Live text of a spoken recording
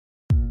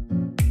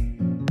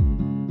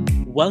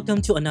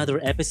Welcome to another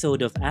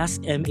episode of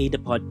Ask MA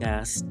the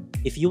podcast.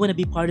 If you want to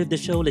be part of the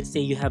show, let's say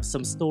you have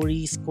some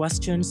stories,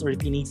 questions, or if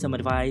you need some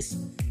advice,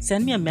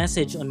 send me a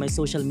message on my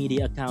social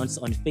media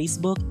accounts on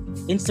Facebook,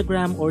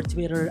 Instagram, or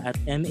Twitter at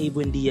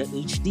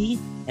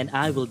MABuendiaHD and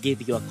I will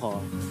give you a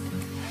call.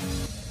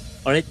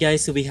 Alright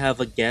guys, so we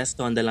have a guest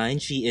on the line.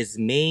 She is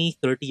May,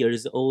 30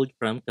 years old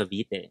from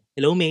Cavite.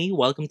 Hello May,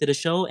 welcome to the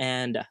show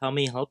and how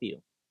may I help you?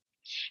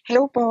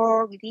 Hello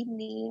po, good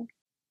evening.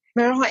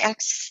 Meron akong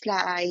ex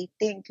na I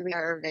think we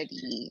are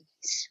already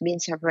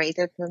been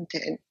separated from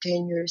 10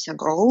 years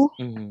ago.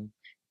 Mm-hmm.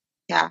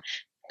 Yeah.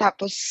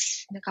 Tapos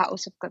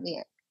nakausap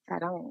kami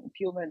parang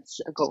few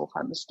months ago,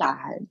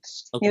 kamustahan.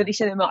 Yung Okay.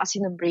 reason naman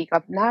kasi ng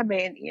breakup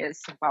namin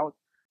is about,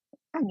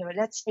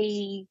 let's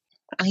say,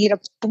 ang hirap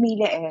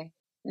pumili eh.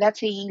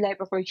 Let's say, life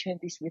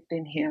opportunities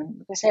within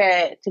him.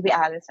 Kasi, to be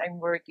honest,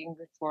 I'm working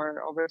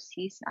before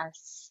overseas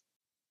as,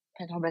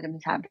 ano ba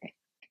naman sabi?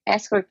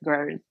 Escort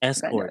girl.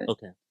 Escort, Ganun.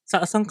 okay.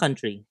 Sa asang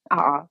country?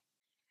 Oo.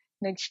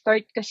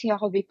 Nag-start kasi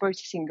ako before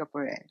sa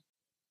Singapore eh.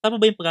 Tama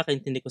ba yung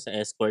pagkakaintindi ko sa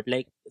escort?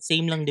 Like,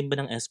 same lang din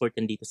ba ng escort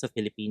yan dito sa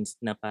Philippines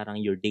na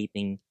parang you're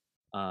dating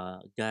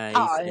guys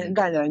Oo, and...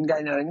 ganun.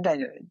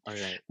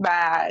 Alright.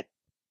 But,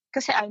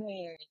 kasi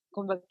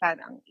kumbaga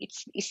parang, it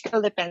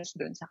still depends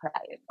dun sa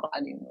client kung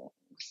ano yung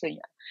gusto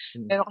niya.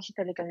 Mm. Pero kasi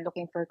talagang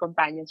looking for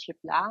companionship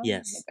lang.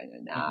 Yes. Na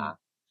gano'n na,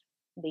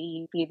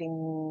 they feeling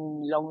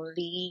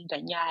lonely,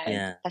 ganyan.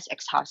 Yeah. Tas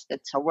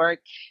exhausted sa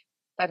work.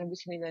 Parang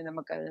gusto nila na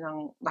magkaroon ng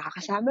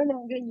makakasama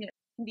lang, ganyan.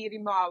 Hindi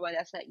rin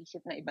mawawala sa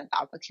isip ng ibang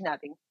tao pag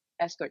sinabing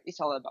escort is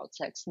all about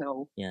sex,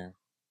 no. Yeah.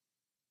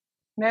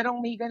 Merong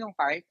may ganong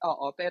part,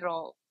 oo,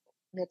 pero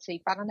let's say,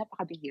 parang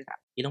napakabihira.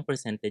 Ilang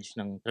percentage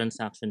ng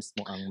transactions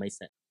mo ang may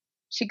set?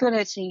 Siguro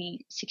let's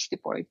say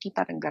 60-40,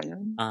 parang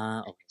gano'n.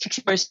 Okay.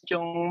 60%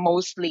 yung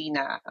mostly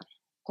na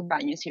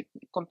companionship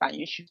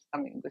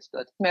lang yung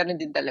gusto. At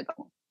meron din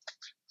talagang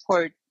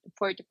 40%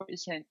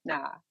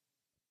 na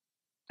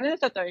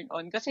turn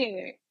on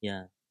kasi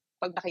Yeah.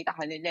 pag nakita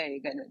ka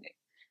nila gano'n eh.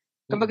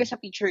 Kumbaga sa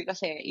picture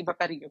kasi iba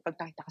pa rin yung pag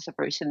nakita ka sa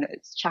personal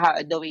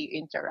tsaka the way you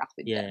interact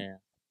with them.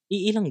 Yeah.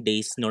 Ilang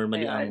days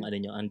normally Ayun.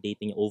 ang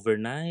dating nyo?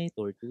 Overnight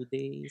or 2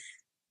 days?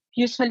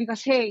 Usually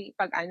kasi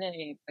pag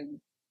pag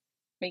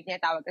may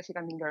tinatawag kasi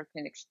kaming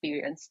girlfriend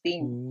experience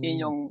thing. Yun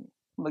yung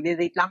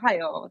magde-date lang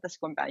kayo tapos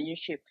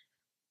companionship.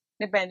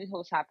 Depende sa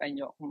usapan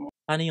nyo.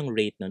 Paano yung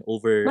rate nun?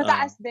 Over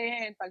Mataas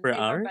din pag per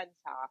ibang hour?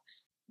 bansa.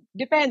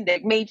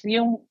 Depende. May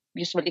yung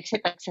usually kasi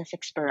pag sa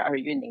 6 per hour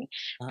yun eh.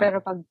 Pero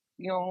pag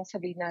yung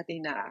sabihin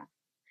natin na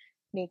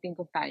dating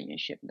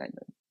companionship,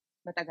 ganun.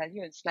 Matagal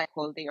yun. It's like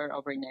whole day or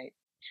overnight.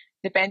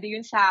 Depende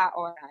yun sa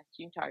oras,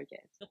 yung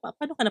charges. So,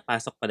 paano ka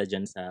napasok pala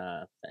dyan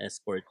sa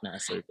escort na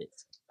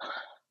service?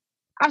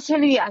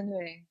 Actually,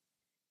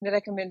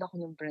 nirecommend ako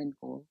ng friend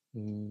ko.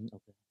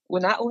 Okay.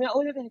 Una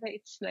talaga,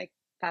 it's like,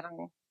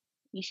 parang,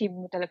 isip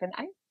mo talaga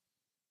na,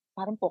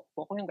 parang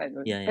pokpok yung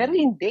gano'n. Yeah. Pero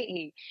hindi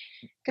eh.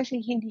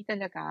 Kasi hindi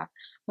talaga.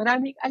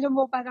 Marami, alam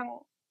mo,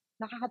 parang,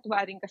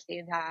 nakakatuwa rin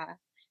kasi na,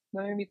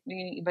 mamimit mo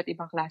yung iba't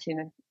ibang klase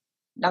ng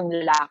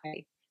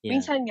lalaki. Yeah.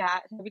 Minsan nga,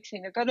 sabi ko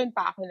sa'yo, nagkaroon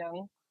pa ako ng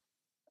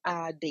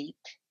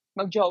date.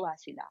 Magjowa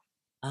sila.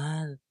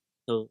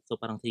 So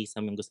parang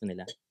threesome yung gusto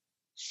nila?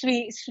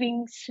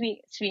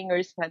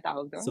 Swingers na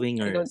tawag doon.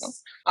 Swingers. I don't know.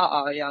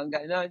 Oo, yung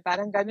gano'n.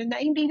 Parang gano'n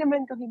na, hindi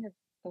naman kami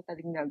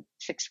totally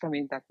nag-sex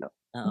kami yung tatlo.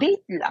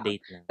 Date lang.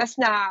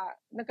 Tapos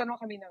nagkaroon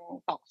kami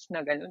ng talks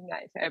na gano'n nga,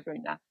 if ever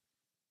na,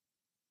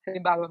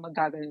 halimbawa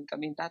magagano'n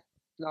kami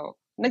tatlo.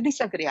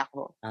 Nag-disagree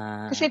ako.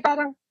 Kasi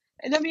parang,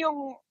 alam mo yung,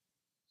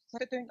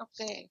 return off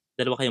ka eh.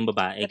 Dalawa kayong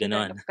babae,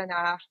 gano'n? Return off ka na,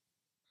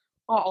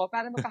 oo,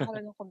 para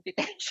magkakaroon ng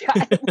kompetensya.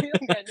 Alam mo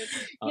yung gano'n.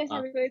 Yes,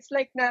 sabi ko, it's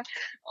like na,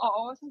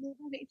 sabi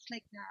ko na, it's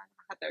like na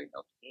nakaka-turn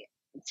off.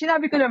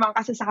 Sinabi ko naman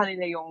kasi sa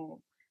kanila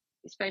yung,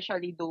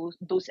 especially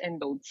do's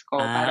and don'ts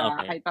ko,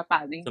 para kahit pa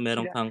paano. So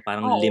meron kang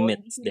parang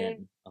limits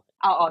din. Okay.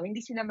 Oo,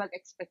 hindi sila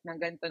mag-expect ng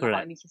ganito na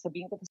kung ano yung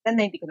sasabihin ko, tapos na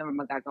hindi ko naman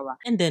magagawa.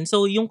 And then,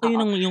 so yung kayo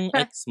yung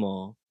ex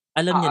mo,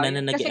 alam niya na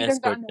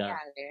nag-escort ka?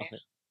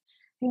 Okay.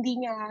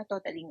 Hindi niya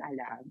totally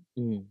alam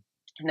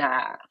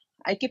na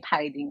I keep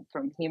hiding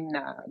from him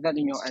na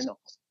gano'n yung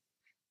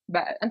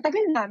But, ang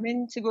tagal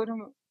namin,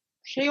 siguro,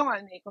 siya yung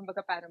kumbaga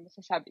parang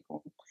masasabi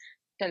kong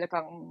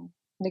talagang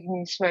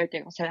naging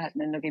swerte ko sa lahat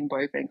na naging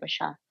boyfriend ko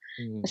siya.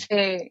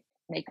 Kasi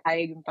may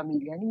kaya yung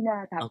pamilya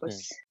nila.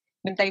 Tapos,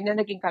 nung time na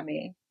naging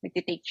kami,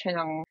 nagtitake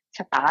siya ng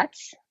sa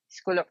PATS,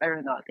 School of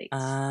Aeronautics.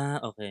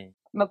 Okay.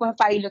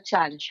 Magpa-pilot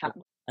siya.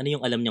 Ano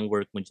yung alam niyang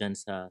work mo dyan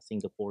sa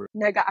Singapore?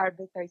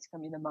 Nag-advertise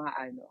kami ng mga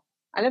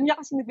Alam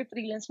niya kasi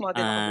nag-freelance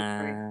model ako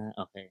before.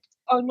 Okay.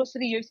 Almost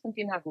 3 years kong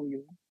tinago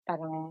yun.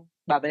 Parang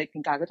babalik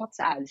yung kagad ako,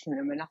 sa alis na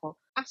naman ako.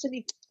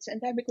 Actually,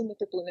 ang dami kong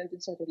natutunan dun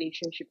sa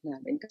relationship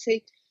namin.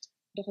 Kasi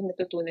doon ko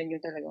natutunan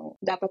yung talagang,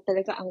 dapat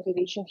talaga ang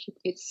relationship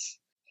is,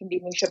 hindi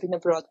mo siya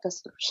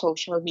binabroadcast through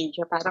social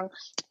media. Parang,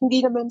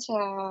 hindi naman sa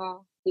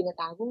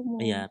tinatago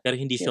mo. Yeah, pero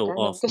hindi show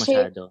Ganun. off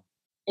masyado.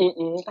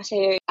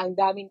 Kasi ang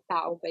daming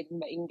taong puwedeng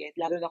mainggit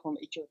lalo na kung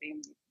maitsura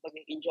yung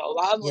magiging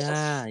jowa mo Yeah,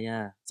 ta's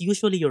yeah. It's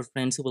usually your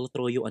friends who will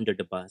throw you under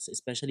the bus,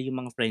 especially yung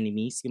mga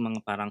frenemies, yung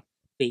mga parang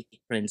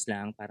fake friends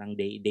lang, parang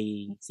they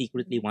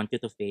secretly mm, want you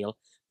to fail.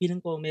 Feeling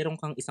ko meron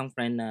kang isang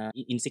friend na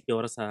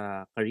insecure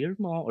sa career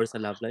mo or sa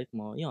love life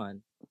mo,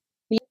 yun.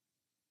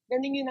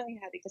 gano'n yung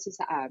nangyari kasi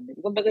sa amin.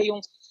 Kumbaga yung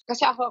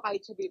kasi ako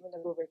kahit sabihin mo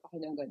nagwo-work ako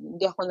ng gano'n,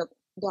 hindi ako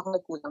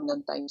nagkulang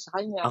ng time sa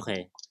kanya.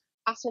 Okay,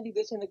 Actually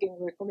do'n sa naging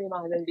work ko may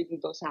mga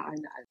nanliligaw sa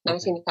akin na okay.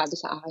 sinasabi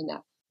sa akin na,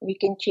 "We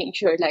can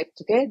change your life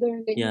together,"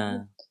 ganyan.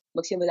 Yeah,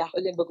 "Magsimula ka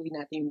ulit, baguhin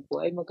natin yung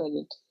buhay mo,"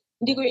 gano'n.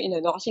 Hindi ko yung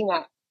inano kasi nga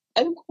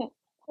alam ko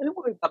alam ko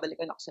may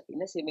babalikan ako sa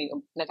Pinas, eh, may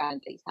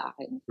nag-aantay sa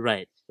akin.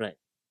 right, right.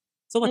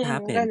 So what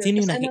happened? Gano'n.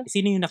 Ta's ano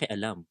Sino yung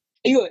nakialam?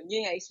 yun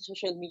nga, sa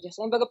social media.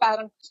 So, kumbaga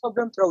parang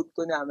sobrang proud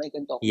ko na may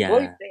ganito akong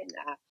Yeah, boyfriend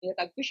na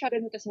tinatag ko siya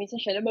gano'n, ta's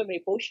minsan siya naman may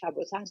post siya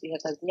about sa'kin,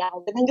 tinatag niya ako.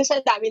 Hanggang sa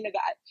dami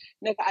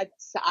nag-a-add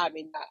sa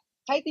amin na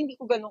kahit hindi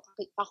ko gano'n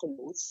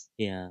ka-close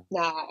yeah.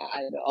 na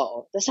ano, oo.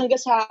 Ta's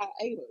hanggang sa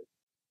ayun,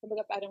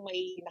 kumbaga parang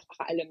may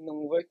nakakaalam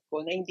nung work ko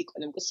na hindi ko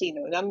alam kung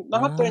sino, na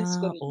mga friends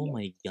ko rin Oh yun.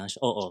 my gosh,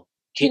 oo.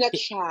 Ki Chinat ki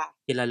siya,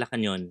 kilala ka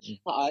niyon?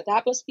 oo.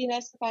 Tapos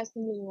pinasa-pasa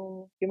niya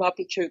yung mga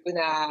picture ko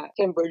na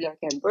Kemberlar,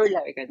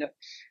 gano'n.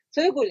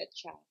 So, nagulat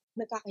siya.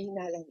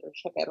 Nagkakahinala daw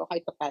siya pero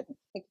kahit papaano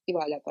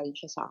nagtitiwala pa rin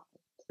siya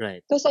sa'kin.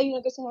 Right. Tapos ayun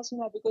hanggang sa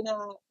sinabi ko na,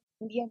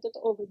 "Hindi yan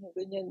totoo,"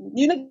 ganyan.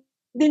 Yung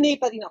nag-deny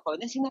pa rin ako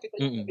na sinabi ko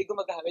lang na Mm, may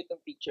gumagamit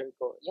ng picture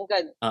ko, yung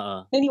gano'n.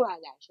 oo.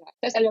 Naniwala siya.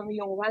 Tapos alam mo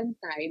yung one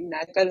time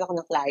na nagkaroon ako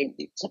ng client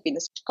dito sa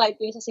Pinas. Client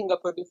ko yun sa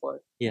Singapore before,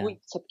 Yeah, umuwi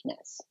sa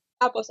Pinas.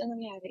 Tapos anong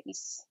nangyari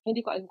is,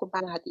 hindi ko alam kung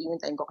paano hatiin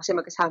yung time ko kasi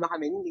magkasama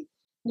kami nun, eh.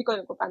 Hindi ko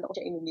alam kung paano ko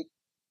siya imi-meet.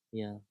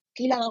 yeah.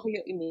 Kailangan ko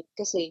yung i-meet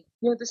kasi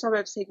yung dun sa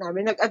website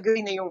namin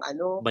nag-agree na yung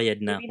ano, Bayad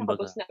na yung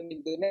pinaka-boss kumbaga.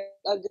 namin dun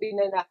nag-agree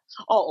na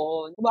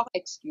oo, gumawa ako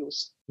excuse.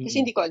 Kasi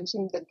Mm. hindi ko alam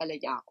sinundan pala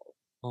niya ako.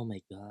 Oh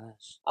my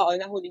gosh. Oo,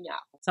 nahuli niya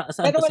ako. Saan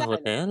Pero 'to, sa wala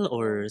hotel ano,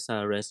 or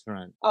sa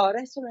restaurant? oo,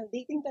 restaurant,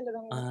 dating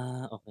talagang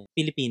Okay.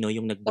 Pilipino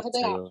yung nag-book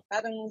nakataya sa'yo?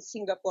 parang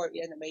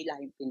Singaporean na may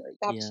lahing Pinoy.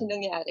 Tapos Yeah. yung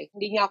nangyari,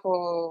 hindi niya ako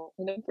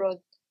kinonfront,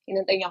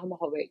 inantay niya ako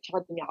makauwi, tsaka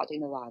dun niya ako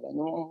tinawagan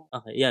nung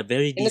Okay, yeah,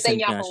 very inantay decent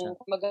niya nga siya. akong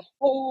kumbaga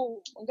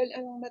oo,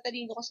 ang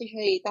matalino kasi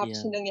siya, eh. Tapos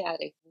Yeah. yung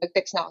nangyari,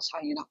 nag-text na ako sa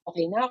kanya na,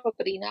 "Okey na ako,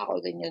 free na ako,"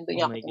 ganyan. Dun Oh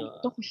niya my ako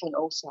God. dun ko siya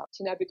nausap.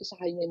 Sinabi ko sa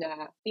kanya na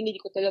pinili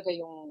ko talaga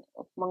yung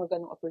mga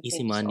gano'ng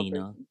Easy opportunities money over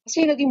 'no? him.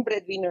 Kasi naging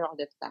breadwinner ako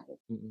that time.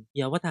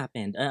 Yeah, what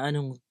happened?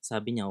 Anong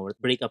sabi niya, or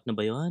break up na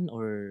ba yun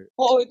or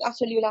Oo,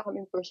 actually wala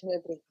kaming personal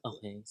breakdown.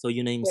 okay, so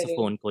yun na yung sa Well,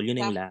 phone call, yun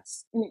na ta yung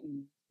last?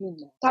 yun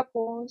lang.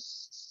 Tapos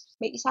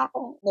may isa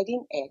akong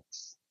naging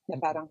ex na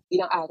Okay. parang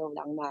ilang araw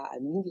lang na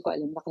ano, hindi ko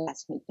alam na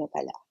classmate niya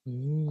pala.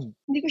 Hmm,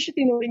 Hindi ko siya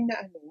tinuring na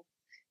ano,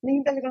 na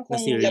yung talagang na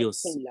kung love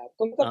serious? is love.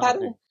 Kumbaga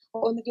parang Okay.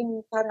 oo,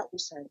 naging parang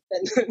usan,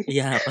 gano'n.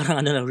 Yeah,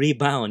 parang ano na,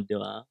 rebound, 'di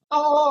ba?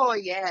 Oo,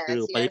 yes,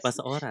 True, yes. palipas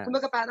sa oras.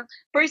 Kumbaga parang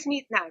first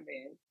meet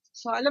namin.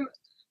 So alam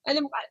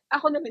alam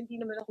ako naman hindi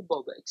naman ako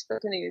bobo,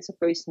 expect ko na yun sa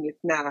first meet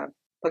na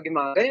 'pag yung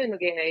mga gano'n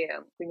nagyayaya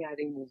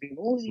kunyari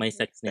May movie-movie,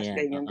 sex na ta's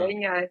 'yan, oo.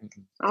 ganyan-ganyan.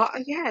 Mm. Oo,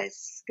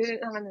 yes,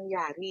 gano'n ang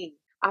nangyari.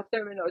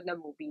 After manood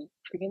ng movie,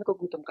 sabi niya,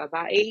 "Nagugutom ka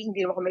ba?" Eh,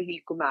 hindi naman ako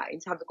mahilig kumain.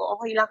 Sabi ko,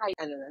 "Okey lang kahit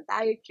ano lang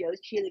tayo,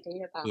 chill-chill,"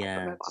 ganyan, para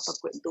Yeah.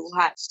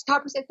 makapagkuwentuhan.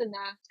 Tapos eto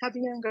na, sabi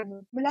niya ng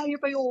gano'n, "Malayo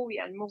pa yung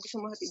uuwian mo, gusto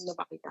mo hatid na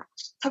ba kita?"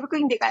 Sabi ko,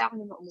 "Hindi, kaya ko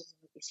naman umuwi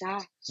mag-isa."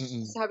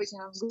 Mm. Sabi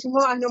niya, "Gusto mo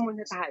ano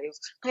muna tayo?"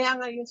 Kaya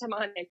nga yun sa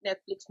mga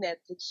Netflix,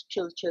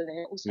 chill-chill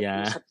na yung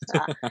Yeah. usap-usap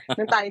sa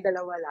nang tayong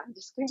dalawa lang.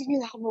 Diyos ko, hindi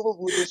nila ako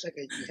mabubudol sa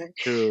ganyan.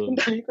 Ang True.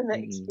 dami ko Mm.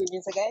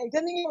 na-experience sa ganyan.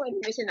 Gano'n yung ano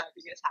yung sinabi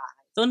niya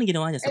sa'kin. So, anong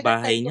ginawa niya, Eh, sa that time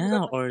bahay niya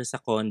kumbaga or sa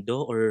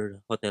condo or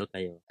hotel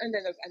kayo? ano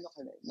nag-ano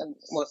kami,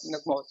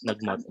 nag-mot-mot kami.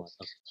 Nag-mot-mot,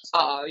 okey.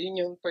 Oo, yun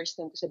yung first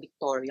time ko sa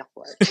Victoria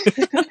Court.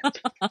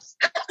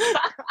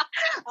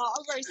 Oo,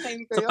 first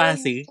time ko Sa yun.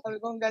 Pasig? Sabi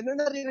ko gano'n,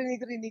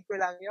 naririnig-rinig ko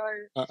lang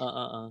yun. Oo,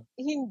 oo.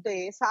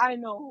 Hindi, sa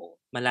ano,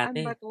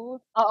 saan ba Malate? 'to?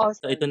 Oo,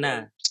 So, ito Stonewall.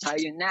 na,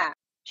 Ayun na.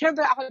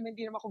 Siyempre ako naman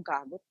hindi naman ako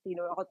gamot, hindi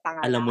naman ako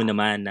tanga alam mo lang.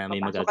 naman na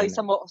may Papasok kayo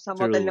magaganap. sa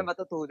motel na True.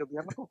 matutulog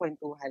lang,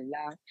 magkukuwentuhan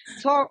lang.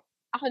 So,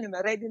 ako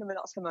naman ready naman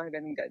ako sa mga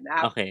gano'ng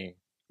ganap. Okey.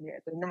 Eh,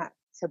 eto na,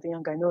 sabi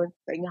niyang gano'n,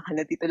 "Pahinga ka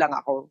na, dito lang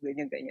ako."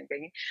 Ganyan.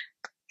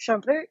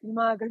 Siyempre yung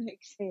mga gano'ng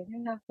eksena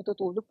na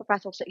matutulog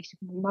papasok sa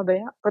isip mo,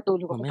 mamaya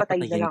patulog ako, Mamaya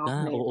patayin na patayin lang ako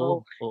ka, nito.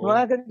 oo, Yung oo.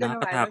 mga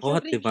gano'ng ano, Nakakatakot,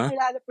 siyempre 'di hindi ba? ko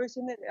kilala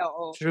personal, eh,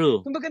 oo. True.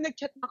 Kumbaga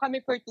nag-chat na kami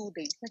for 2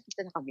 days,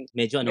 nagkita na kami,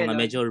 Medyo ano nga,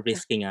 gano'n. medyo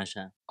risky nga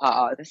siya.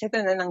 Oo, ta's ito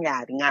na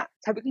nangyari nga.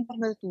 Sabi ko, "Hindi pa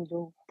ako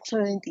natutulog, buksan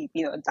mo na yung TV,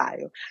 nood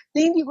tayo." Na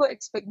hindi ko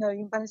expect na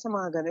yung pala sa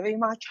mga gano'n, may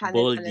mga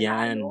channel Bold pala na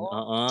 'yan, ano,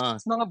 oo.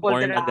 mga bold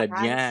Porn agad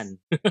rakas. 'yan.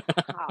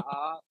 Oo.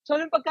 So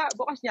nung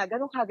pagkabukas niya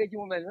gano'n kaagad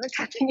yung umano,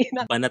 nagkatingin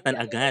na Banatan kami,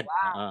 ano na agad,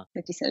 ba, oo.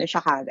 nag-kiss na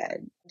siya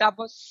kaagad.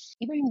 Tapos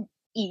iba yung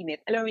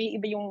init, alam mo yung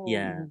iba yung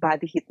Yeah.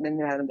 body heat na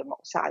nararamdaman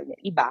ko sa kanya,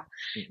 iba.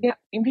 Mm. Kaya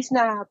imbes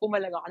na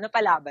pumalag ako,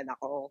 napalaban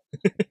ako.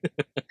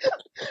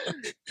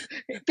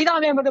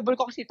 Pinaka-memorable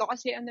ko kasi ito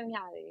kasi anong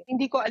nangyari,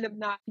 hindi ko alam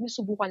na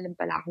sinusubukan lang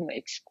pala ako ng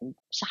ex ko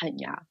sa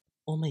kanya.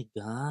 Oh my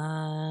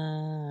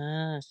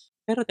gosh!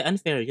 Pero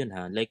unfair yun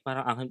ha, like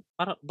parang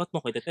ba't mo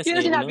ko ite-test, Yun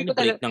ang sinabi ko break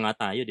talaga. na nga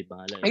tayo 'di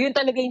ba, like Ayun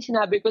talaga yung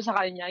sinabi ko sa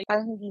kanya,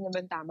 parang hindi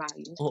naman tama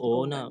yun, sabi oo,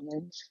 kong na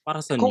ganyan.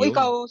 para saan Kung yun?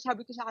 ikaw,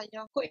 sabi ko sa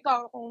kanya, kung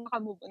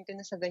naka-move on ka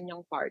na sa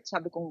ganyang part,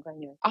 sabi kong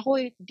ganyan. Ako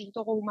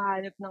dito ko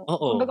humahanap ng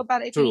Oo, kumbaga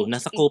parang ito true, yung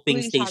nasa escape ko coping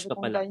stage sabi ka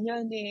pa kong lang.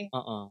 ganyan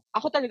Oo,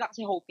 Ako talaga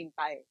kasi hoping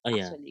pa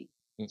ayan, actually.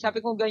 mm.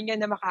 Sabi kong ganyan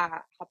na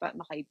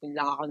makaipon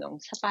lang ako ng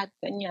sapat,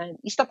 ganyan.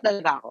 I-stop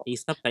talaga ako.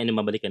 I-stop ka and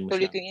babalikan mo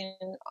Tuloy siya. ko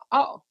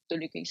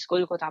tuloy ko yung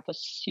school ko tapos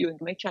yun,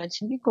 may chance,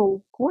 hindi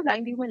go. Kung wala,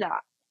 hindi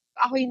wala.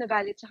 Ako yung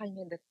nagalit sa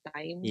kanya that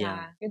time Yeah,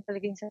 na yun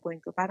talaga yung sa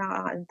point ko, parang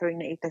ang unfair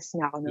na i-test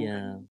niya ako ng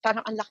yeah,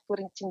 parang ang laki ko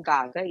rin kasing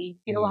gagay.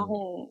 Ginawa mm,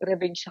 kong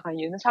revenge sa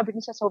kanya. Nasabi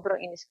niya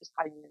sobrang inis ko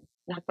sa kanya.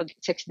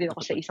 Nakipag-sex din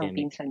ako sa isang nakipag-chemical.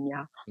 pinsan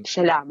niya. Mm.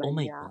 Oh Salaman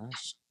my niya.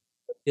 gosh,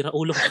 sira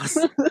ulo ka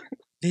kasi.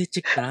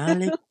 Leche ka,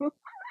 like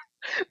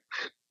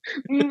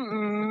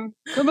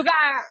Kumbaga,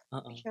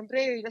 oo.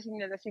 siyempre lasing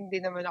na lasing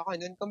din naman ako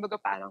nun. Kumbaga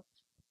parang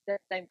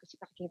that time kasi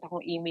nakikita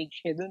kong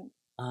image niya dun.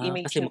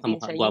 Image Kasi ng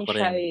makamukha pinsan niya gwapo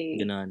siya rin,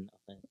 gano'n,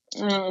 okey.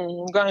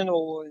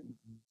 gano'n.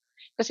 Mm.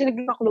 Kasi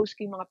naging ka-close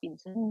ko yung mga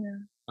pinsan niya.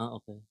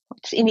 Okey,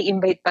 Tapos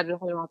ini-invite pa rin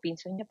ako ng mga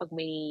pinsan niya 'pag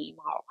may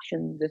mga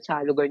okasyon dun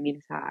sa lugar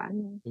nila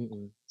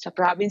mm. sa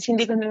province.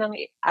 Hindi ko na lang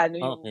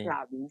yung Okey.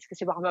 province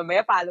kasi baka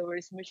mamaya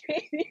followers mo siya,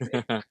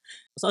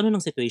 So, ano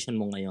ng situation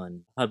mo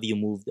ngayon? Have you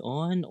moved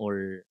on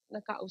or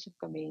Nagkausap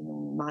kami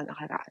nung mga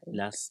nakaraan.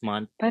 last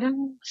month? Parang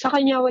sa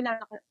kanya wala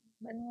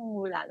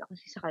na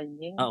kasi sa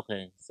kanya,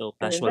 Okey. So,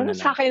 gano'n. casual Pero na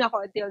lang. sa'kin ako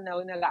until now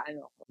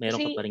nag-aano ako.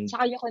 Meron ka Kasi pa ring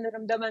sa kanya ko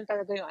naramdaman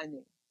talaga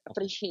yung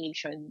okey.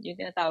 appreciation, yung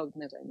tinatawag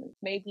na gano'n.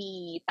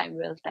 Maybe time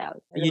will tell,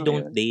 alam You mo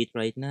don't yun? date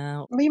right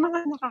now? May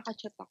mga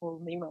nakaka-chat ako,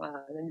 may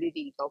mga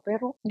nandidito,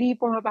 pero hindi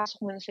pumapasok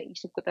muna sa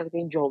isip ko talaga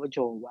yung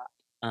jowa-jowa.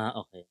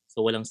 Okey.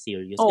 So, walang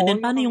serious. And Oo, then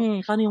paano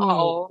yung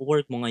oo.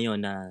 work mo ngayon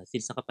na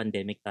since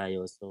naka-pandemic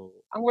tayo,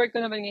 so Ang work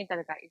ko naman ngayon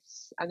talaga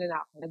is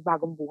na ako,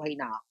 nagbagong buhay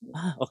na ako.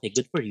 okey,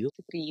 good for you.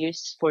 3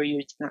 years, 4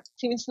 years na.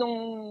 Since nung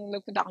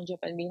nagpunta akong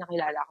Japan, may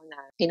nakilala ako na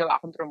ginawa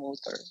akong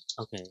promoter.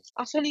 Okey.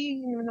 Actually,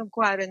 nung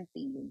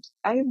nag-quarantine,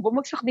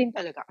 bumagsak din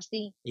talaga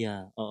kasi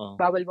Yeah,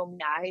 oo, bawal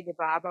bumiyahe, 'di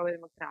ba? Bawal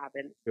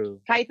mag-travel.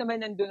 true. Kahit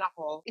naman nandun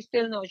ako,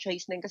 still no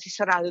choice din kasi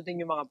sarado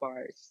din yung mga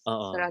bars.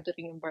 Oo, Sarado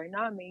rin yung bar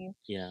namin.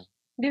 yeah.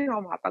 Hindi rin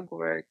ako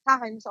makapag-work.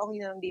 Sa'kin mas okey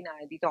na lang din na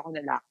dito ako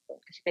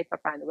na-lockdown kasi kahit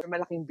papaano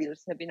malaking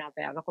bills na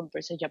binabayaran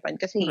compare sa Japan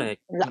kasi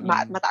Correct,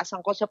 mm. mataas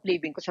ang cost of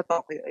living ko sa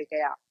Tokyo,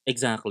 kaya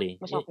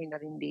Exactly. mas okey na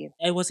rin din.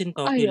 I was in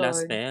Tokyo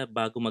last Ayun, Feb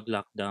bago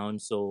mag-lockdown.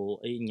 So,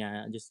 ayun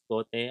nga, Diyos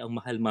ko te, ang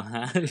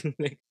mahal-mahal.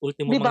 Like,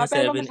 ultimo 'di ba? mga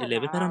Pero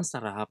 7-Eleven, pero masarap. ang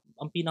sarap.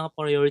 Ang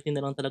pinaka-priority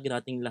na lang talaga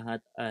nating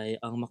lahat ay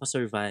ang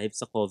maka-survive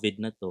sa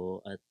COVID na 'to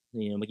at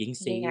maging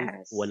safe,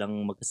 Yes. walang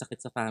magkasakit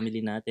sa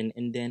family natin,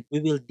 and then we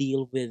will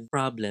deal with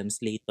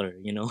problems later,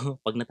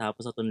 'pag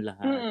natapos na 'tong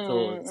lahat.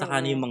 So, saka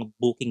na yung Mm. mga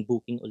booking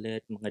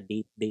ulit, mga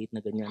date-date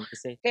na ganyan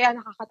kasi Kaya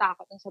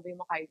nakakatakot ang sabihin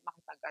mo kahit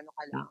makipag-ano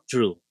ka lang,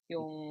 true,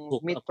 yung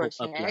meet for hook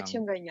up sex, lang.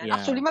 yung ganyan.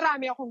 Actually, Yeah.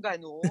 marami akong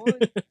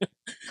gano'n.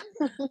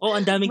 Oo,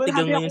 ang daming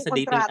tigang Marami ngayon akong sa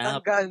dating kontratang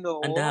app.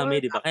 Ang dami,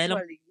 gano'n, 'di ba? Kaya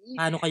lang actually.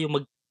 paano kayo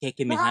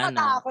magkekemehan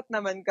na Nakakatakot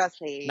naman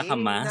kasi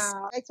naka-mask?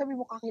 na kahit sabihin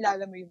mo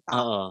kakilala mo yung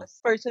tao Oo, ta's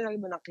personal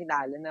mo ng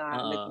kilala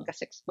na naging oo,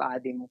 ka-sex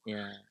buddy mo,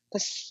 yeah,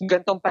 ta's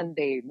gan'tong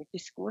pandemic,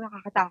 Diyos ko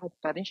nakakatakot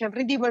pa rin.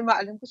 Siyempre hindi mo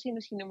maalam kung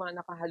sino-sino mga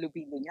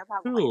nakahalubilo niya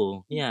bago kayo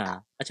true, magkita.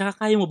 yeah. At saka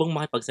kaya mo bang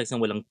makipag-sex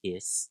ng walang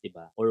kiss, 'di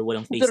ba? Or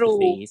walang face to True.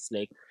 face,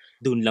 like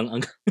dun lang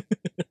ang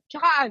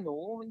Tsaka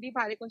hindi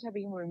bale kung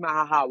sabihin mo may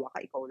mahahawa ka,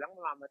 ikaw lang,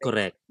 mamamatay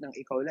ka correct, ng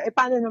ikaw lang.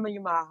 Paano naman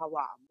yung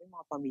mahahawaan mo, yung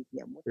mga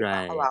pamilya mo, 'di ba?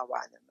 right, Kawawa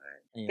naman.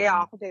 Kaya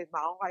ayun. ako din,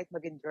 ako kahit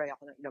mag-enjoy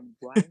ako ng ilang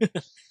buwan.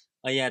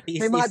 Oh, yeah,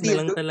 tiis-tiis na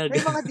lang talaga.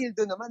 May mga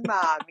dildo naman,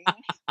 mami.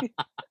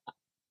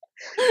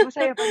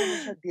 Masaya pa naman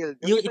sa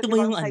dildo, Yung ito iba't ba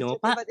ibang yung size ano,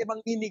 at iba't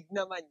ibang hinig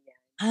naman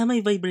yan.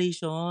 may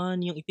vibration,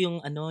 yung ito yung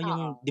ano,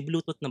 yung Oo,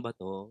 di-Bluetooth na ba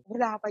 'to?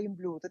 wala pa yung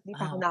Bluetooth, 'di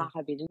pa ako Okay.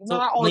 nakakabili. Yung So,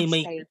 mga old may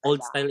style pa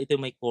old lang. style, ito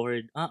yung may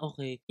cord.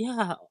 Okay.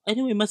 Yeah,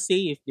 anyway mas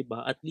safe 'di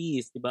ba, at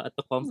least 'di ba, at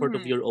the comfort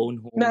of Mm, your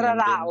own home,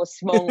 and then nararaos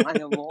mong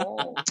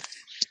mo,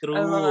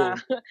 ang mga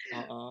true,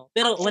 oo.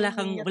 Pero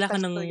aksyon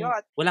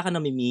niyot-kastuyot. wala kang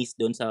nami-miss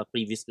dun sa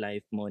previous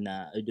life mo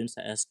na dun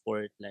sa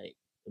escort, like,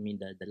 I mean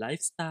the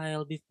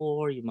lifestyle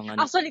before, yung mga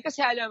Actually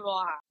kasi alam mo,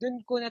 dun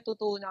ko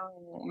natutunang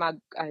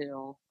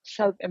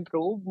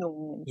self-improve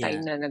nung time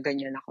yeah, na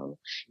ganyan ako.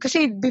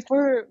 Kasi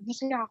before,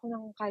 masaya ako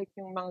ng kahit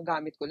yung mga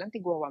gamit ko lang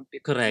tigwa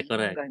correct,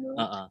 150, yung correct,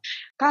 gano'n. oo.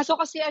 Kaso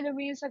kasi alam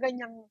mo yun pag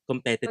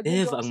Competitive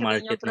nandun ka ang sa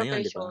ganyang market ngayon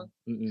 'di ba? profession,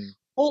 Mm.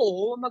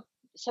 oo,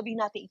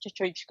 sabihin natin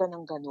icha-charge ka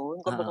ng gano'n,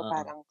 kumbaga Oo.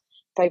 parang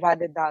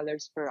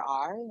 $500 per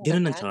hour, yung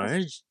Ganun ang ganyan. Tas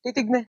charge?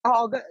 titignan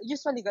oo,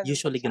 usually gano'n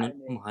 'pag Usually sa ganun?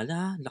 Mahal,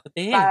 laki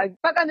te.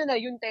 'pag ano na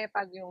yun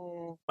pag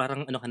yung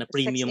Parang ano ka na,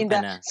 Sex premium in ka the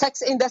na.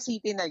 Sex in the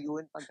City na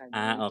yun 'pag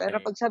gano'n. Pero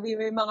Okay. 'pag sabihin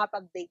mo yung mga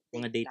pag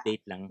Mga date-date lang,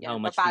 date-date lang, how yan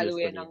much papalo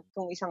yan usually? ng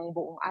kung isang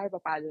buong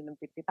papalo ng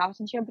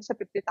 50,000. Siyempre sa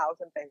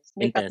 50,000 pesos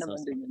may In cut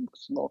naman pesos, dun yung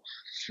boss mo.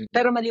 mm.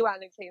 Pero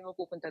maliwanag sa'yo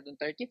mapupunta dun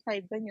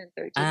 35 ganyan,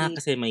 38.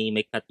 Kasi may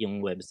cut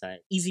yung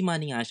website. Easy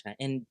money nga siya,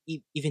 and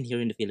even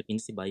here in the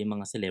Philippines 'di ba, yung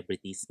mga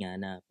celebrities nga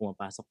na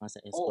papasok nga sa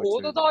escort Oo,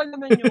 service. totoo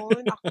naman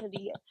yun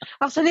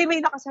actually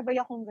may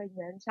nakasabay akong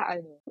ganyan sa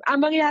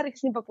ang mangyayari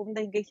kasi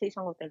papuntahin kayo sa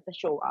isang hotel tapos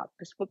show up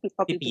tapos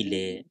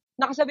papipiliin.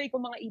 Nakasabay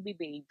ko mga EB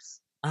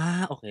babes.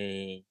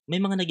 Okay. May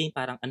mga naging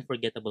parang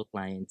unforgettable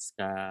clients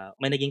ka.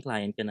 May naging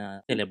client ka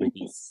na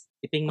celebrities.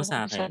 Iping mo Ano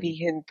sa'kin.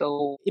 sabihin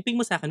to? Iping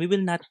mo sa'kin. We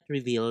will not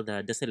reveal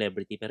the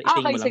celebrity, pero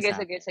iping Okay, mo lang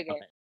sige. sa'kin.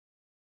 Okay.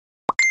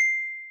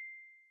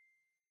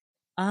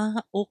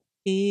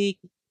 Okay.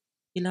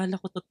 Kilala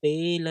ko 'to,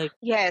 te. Like,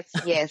 Yes.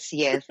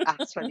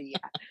 Actually,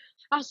 yeah.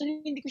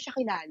 Actually, hindi ko siya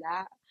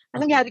kilala. Anong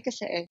Okay. nangyari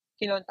kasi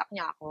kinontak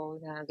niya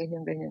ako na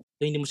ganyan.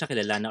 so hindi mo siya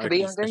kilala na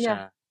Sabi artista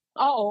niya, siya.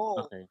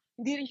 oo. Okay.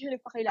 Hindi rin siya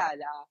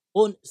nagpakilala.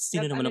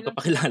 Sino naman Lang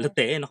nagpapakilala, siya.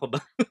 te? Ano ka ba?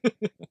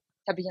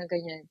 Sabi niya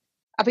ganyan,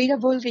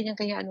 available, ganyan,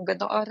 anong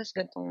gantong oras,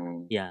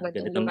 gantong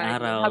ganitong lugar.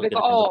 araw, Sabi ko,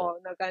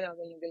 ganitong lugar.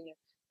 ganyan.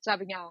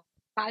 Sabi niya,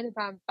 paano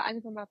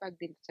ba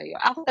mapag-deal sa'yo?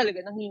 Ako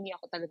talaga, nanghingi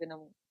ako talaga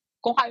ng,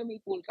 kung kaya may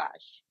full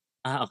cash.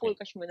 Okay. Full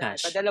cash mo na,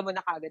 Cash. padala mo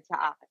na kagad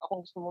sa akin. O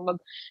kung gusto mo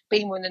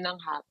mag-pay mo na ng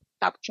half,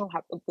 tapos yung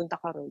half, magpunta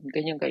ka ron,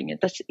 ganyan.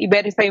 Tapos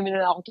i-verify mo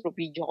na ako through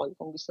video call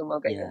kung gusto mo,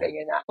 ganyan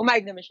na.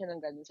 Umayag naman siya ng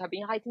ganun. Sabi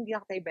niya, kahit hindi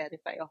ako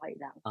i-verify, okay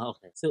lang.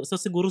 Okay. So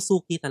siguro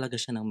suki talaga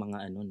siya ng mga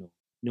no?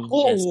 Yung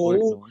Oo. escort,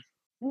 no?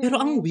 Pero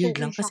ang weird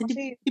suki lang siya kasi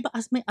di ba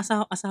may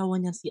asawa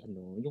niya si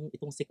yung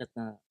itong sikat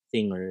na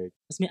singer.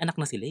 Tapos may anak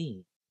na sila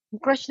eh.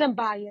 Crush ng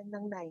bayan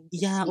ng 90s.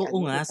 Yeah,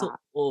 oo nga. Diba? So,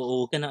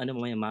 huwag ka na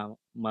mamaya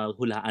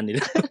mahulaan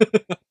nila.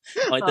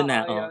 Ito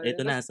na.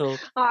 Ito na. So,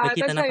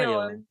 nakita na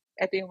kayo.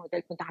 Ito yung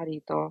hotel, punta ka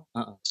rito.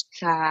 Oo.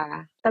 Sa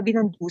tabi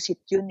ng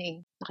Dusit yun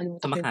eh.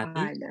 Nakalimutan ko yung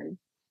pangalan.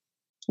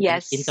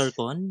 Yes.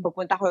 Intercon?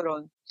 Pupunta ko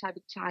ron.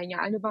 Sabi ko sa kanya,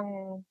 ano ba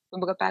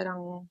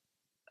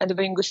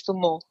yung gusto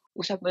mo?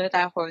 Usap muna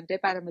tayo konti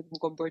para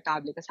maging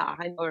komportable ka sa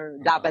akin or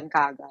laban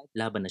ka agad.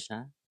 Laban na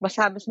siya? Mas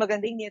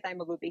maganda hindi na tayo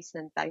mag-waste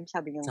ng time,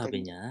 sabi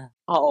niya.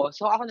 Oo.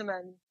 So ako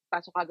naman,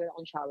 pasok agad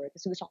akong shower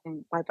kasi gusto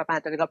kong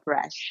paano talaga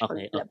fresh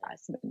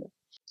paglabas.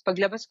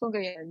 Paglabas ko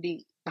ganyan,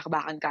 hindi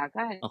nakabakan ka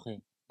agad. Okay.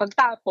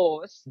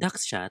 Pagtapos,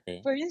 Dax siya,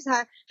 te? first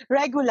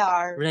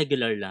regular.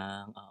 Regular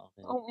lang.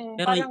 Okay. Oo,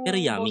 pero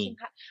yummy.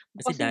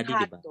 Kasi daddy,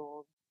 di ba?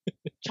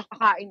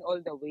 Tsaka kain all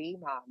the way,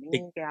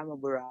 mami. Kaya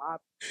maburap.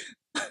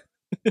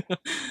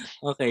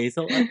 Okay,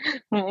 so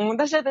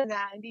Tapos ito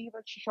na, hindi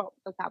mag-shop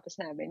pagtapos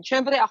namin.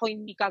 Siyempre ako,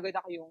 hindi kagad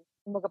ako yung,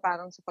 kumbaga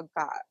parang sa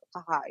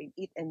pagkakain,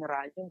 eat and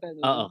run, yung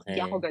gano'n. Okay.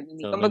 Hindi ako gano'n.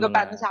 So, Kumbaga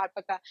parang sa akin,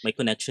 pagka may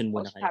connection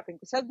muna kayo.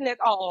 Usapin ko saglit,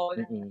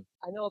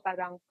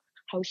 parang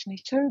how's my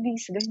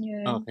service,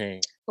 ganyan.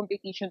 Okay.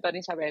 Competition pa rin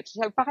sa website.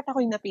 Sabi, bakit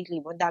ako yung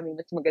napili mo? Ang dami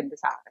mas maganda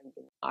sa akin.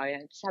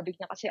 Ayan. Sabi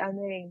niya kasi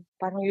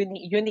parang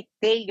unique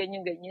day,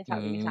 ganyan.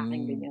 Sabi niya sa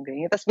akin, ganyan.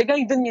 Tapos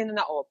biglang doon niya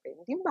na open.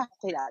 Hindi mo ba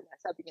ako kilala?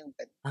 Sabi niya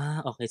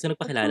ganyan. Okay. So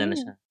nagpakilala na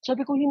siya?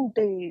 Sabi ko,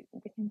 hindi.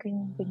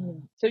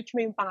 Ganyan. Search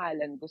mo yung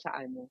pangalan ko sa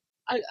alam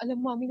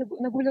mo, mami,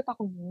 nagulat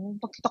ako nun.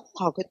 Pagkita ko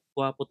kagad.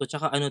 Gwapo to.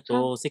 Tsaka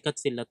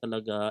sikat sila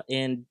talaga.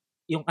 And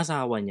yung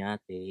asawa niya,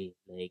 te,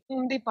 like,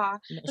 hindi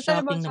pa. Tapos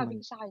shopping sabi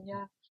ko sa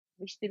kanya,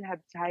 we still have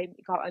time.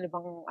 Ikaw, ano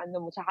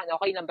mo sa akin?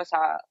 Okay lang ba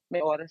sa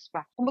may oras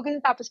pa? Kumbaga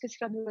natapos kasi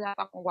kami wala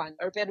pa akong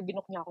 1 hour, pero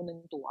binook niya ako ng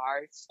 2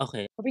 hours.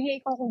 Okay. Sabi niya,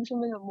 ikaw kung gusto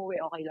mo na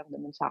umuwi, okay lang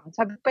naman sa akin.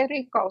 Sabi, pero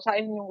ikaw,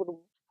 sayang yung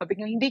room. Sabi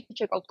niya, hindi,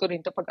 check out ko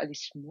rin to pag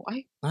alis mo.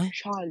 Ay?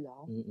 Shala.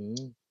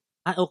 Okay.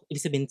 Ibig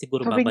sabihin,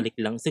 siguro babalik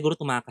lang. Siguro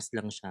tumakas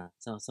lang siya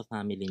sa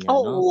family niya,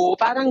 no? Oo,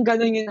 parang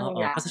gano'n yun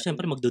nangyari. Kasi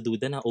syempre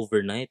magdududa na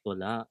overnight,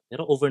 wala.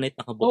 Pero overnight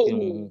nakabook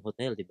yung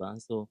hotel, di ba?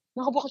 So,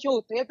 nakabook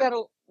yung hotel,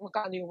 pero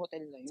magkano yung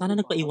hotel na yun? Sana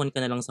nagpaiwan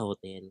ka na lang sa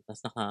hotel.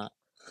 Tapos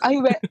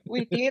Ay,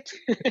 wait it.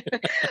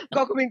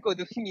 Gagawin ko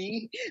doon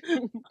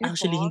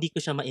Actually, hindi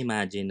ko siya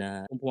ma-imagine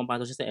na kung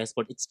pumapasok siya sa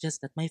escort. It's just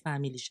that may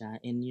family siya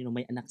and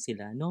may anak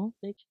sila, no?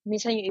 Like,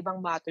 minsan yung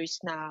ibang matters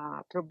na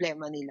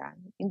problema nila,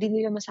 hindi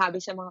nila masabi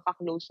sa mga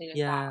ka-close nila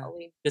tao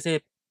eh. Kasi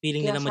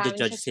feeling nila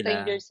ma-judge sila.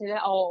 Stranger sila,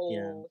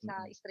 sa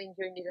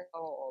stranger nila,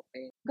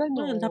 open.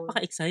 Ganun.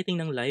 Napaka-exciting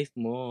ng life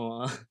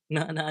mo.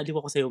 Naaliw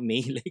ako sa'yo,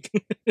 May. Like,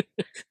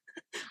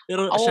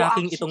 pero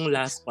shocking itong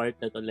last part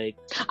na to. Like,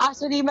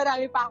 actually,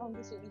 marami pa akong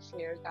gusto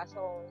i-share. Kaso,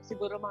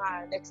 siguro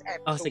mga next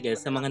episode. Sige,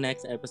 sa mga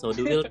next episode,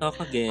 we will talk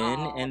again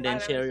and then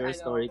share your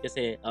story.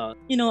 Kasi,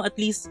 at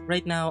least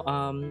right now,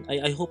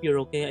 I hope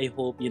you're okay. I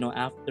hope,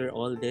 after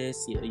all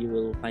this, you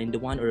will find the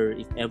one. Or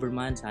if ever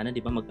man, sana,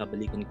 di ba,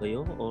 magkabalikan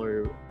kayo?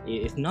 Or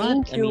if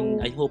not,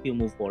 I hope you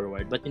move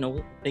forward. But,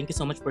 thank you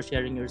so much for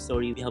sharing your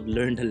story. We have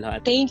learned a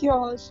lot. Thank you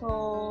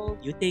also.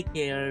 You take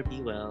care.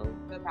 Be well.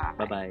 Bye-bye.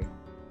 Bye-bye.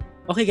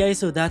 Okay guys,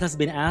 so that has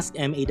been Ask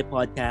MA the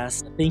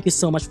podcast. Thank you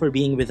so much for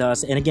being with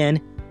us. And again,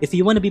 if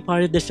you want to be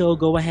part of the show,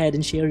 go ahead and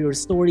share your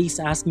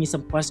stories, ask me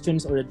some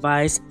questions or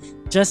advice.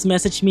 Just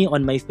message me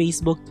on my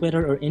Facebook,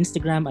 Twitter, or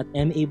Instagram at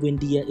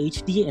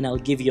MABuendiaHD and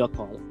I'll give you a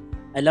call.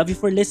 I love you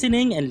for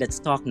listening and let's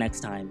talk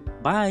next time.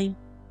 Bye!